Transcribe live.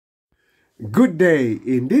Good day.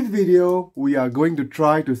 In this video, we are going to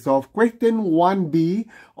try to solve question 1B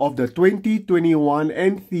of the 2021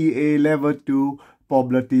 NCEA Level 2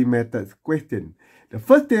 probability methods question. The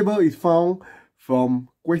first table is found from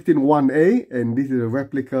question 1A, and this is a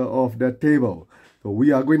replica of the table. So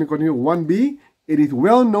we are going to continue 1B. It is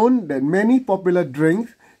well known that many popular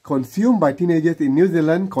drinks consumed by teenagers in New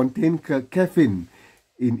Zealand contain caffeine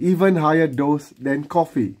in even higher dose than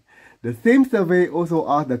coffee. The same survey also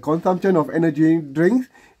asked the consumption of energy drinks.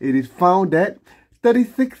 It is found that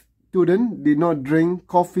 36 students did not drink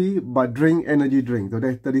coffee but drink energy drinks. So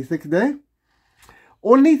that's 36 there.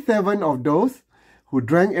 Only 7 of those who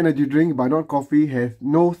drank energy drink but not coffee has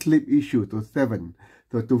no sleep issue. So 7.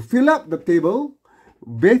 So to fill up the table,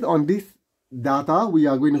 based on this data, we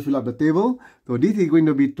are going to fill up the table. So this is going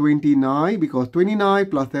to be 29 because 29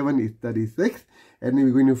 plus 7 is 36. And then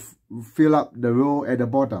we're going to fill up the row at the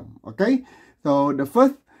bottom. Okay, so the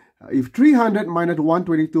first, if 300 minus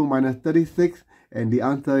 122 minus 36, and the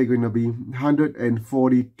answer is going to be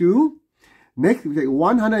 142. Next, we take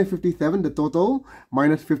 157, the total,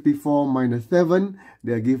 minus 54 minus 7,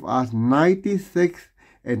 they give us 96.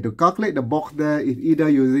 And to calculate the box there is either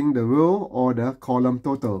using the row or the column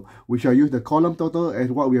total. We shall use the column total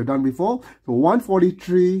as what we have done before. So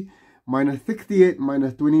 143 minus 68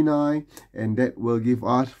 minus 29, and that will give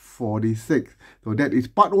us 46. So that is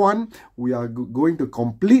part 1. We are going to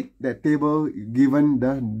complete that table given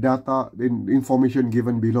the data, the information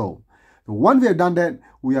given below. So once we have done that,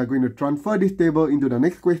 we are going to transfer this table into the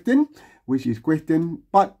next question, which is question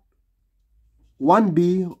part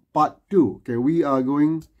 1B part 2. Okay, we are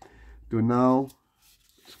going to now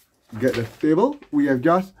get the table. We have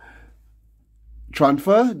just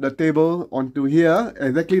transfer the table onto here,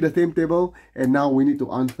 exactly the same table, and now we need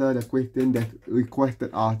to answer the question that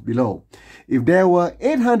requested us below. If there were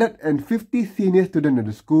 850 senior students in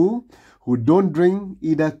the school who don't drink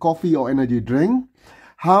either coffee or energy drink,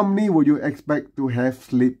 how many would you expect to have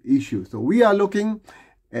sleep issues? So we are looking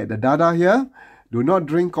at the data here. Do not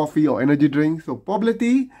drink coffee or energy drink. So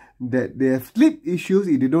probability that they have sleep issues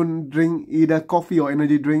if they don't drink either coffee or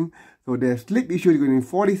energy drink. So their sleep issue is going to be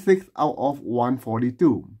 46 out of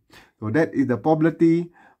 142. So that is the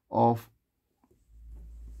probability of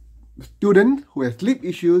students who have sleep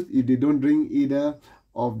issues if they don't drink either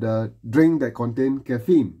of the drink that contain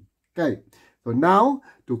caffeine. Okay, so now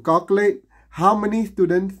to calculate how many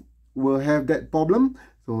students will have that problem.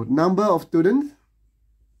 So number of students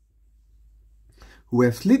who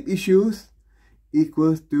have sleep issues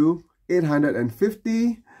equals to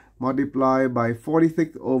 850 multiplied by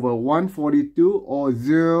 46 over 142, or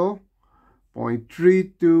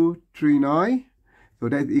 0.3239. So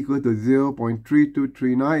that's equal to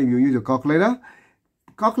 0.3239 if you use your calculator.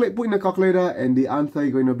 Put in the calculator, and the answer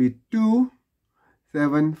is going to be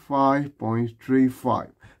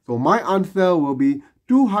 275.35. So my answer will be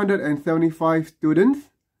 275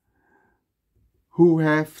 students who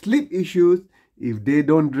have sleep issues if they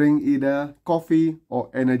don't drink either coffee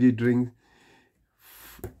or energy drinks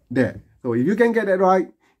there. So if you can get that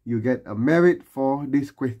right, you get a merit for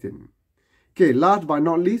this question. Okay, last but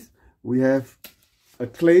not least, we have a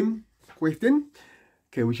claim question.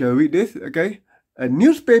 Okay, we shall read this. Okay, a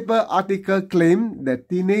newspaper article claimed that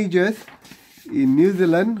teenagers in New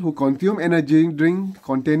Zealand who consume energy drinks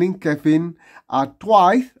containing caffeine are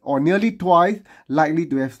twice or nearly twice likely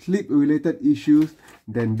to have sleep-related issues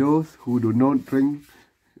than those who do not drink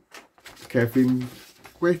caffeine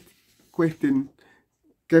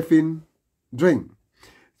drink.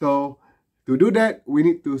 So to do that, we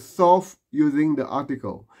need to solve using the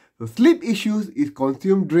article. So sleep issues is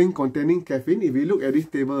consumed drink containing caffeine. If we look at this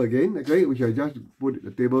table again, okay, we shall just put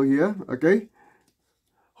the table here. Okay,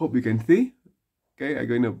 hope you can see. Okay, I'm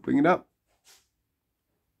going to bring it up.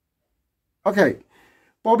 Okay,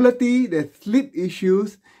 probability that sleep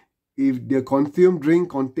issues if they consume drink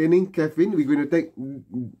containing caffeine, we're going to take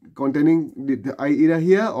containing either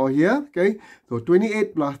here or here. Okay, so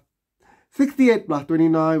 68 plus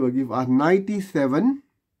 29 will give us 97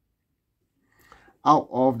 out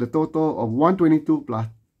of the total of 122 plus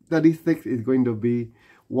 36 is going to be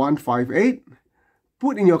 158.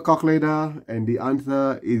 Put in your calculator, and the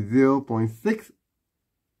answer is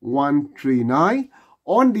 0.6139.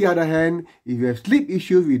 On the other hand, if you have sleep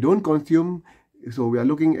issues, we don't consume. So we are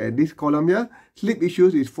looking at this column here. Sleep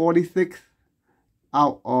issues is 46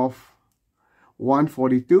 out of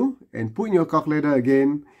 142. And put in your calculator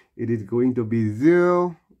again, it is going to be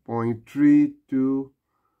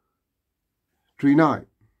 0.3239.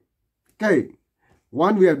 Okay,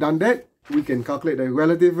 once we have done that, we can calculate the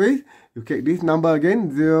relative risk. You take this number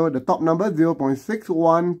again, the top number,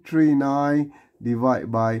 0.6139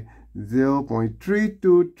 divided by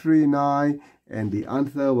 0.3239, and the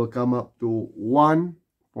answer will come up to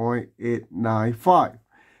 1.895.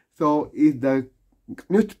 So if the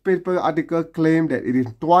newspaper article claimed that it is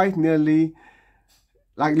twice nearly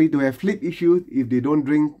likely to have sleep issues if they don't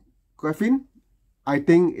drink caffeine, I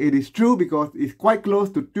think it is true because it's quite close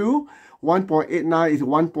to 2. 1.89 is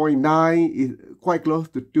 1.9, is quite close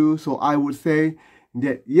to 2. So I would say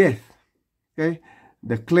that yes, okay,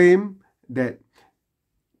 the claim that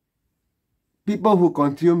people who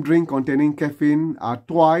consume drink containing caffeine are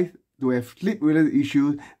twice to have sleep-related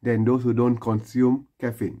issues than those who don't consume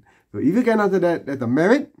caffeine. So if you can answer that, that's a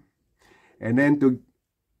merit. And then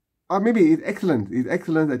maybe it's excellent. It's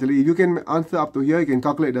excellent actually. If you can answer up to here, you can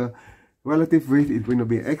calculate the relative risk is going to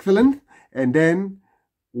be excellent. And then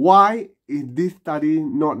why is this study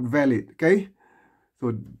not valid? Okay.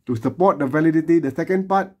 So to support the validity, the second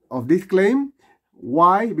part of this claim,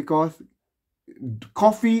 why? Because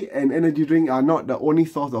coffee and energy drink are not the only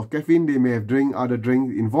source of caffeine. They may have other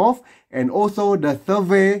drinks involved. And also the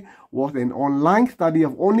survey was an online study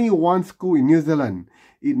of only one school in New Zealand.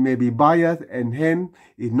 It may be biased and hence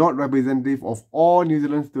is not representative of all New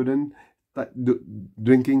Zealand students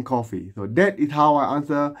drinking coffee. So that is how I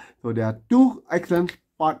answer. So there are two excellent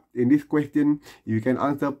parts in this question. You can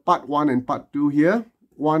answer part 1 and part 2 here.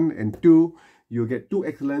 1 and 2. You get 2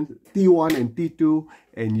 excellent, T1 and T2,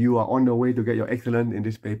 and you are on the way to get your excellent in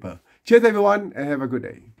this paper. Cheers everyone, and have a good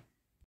day.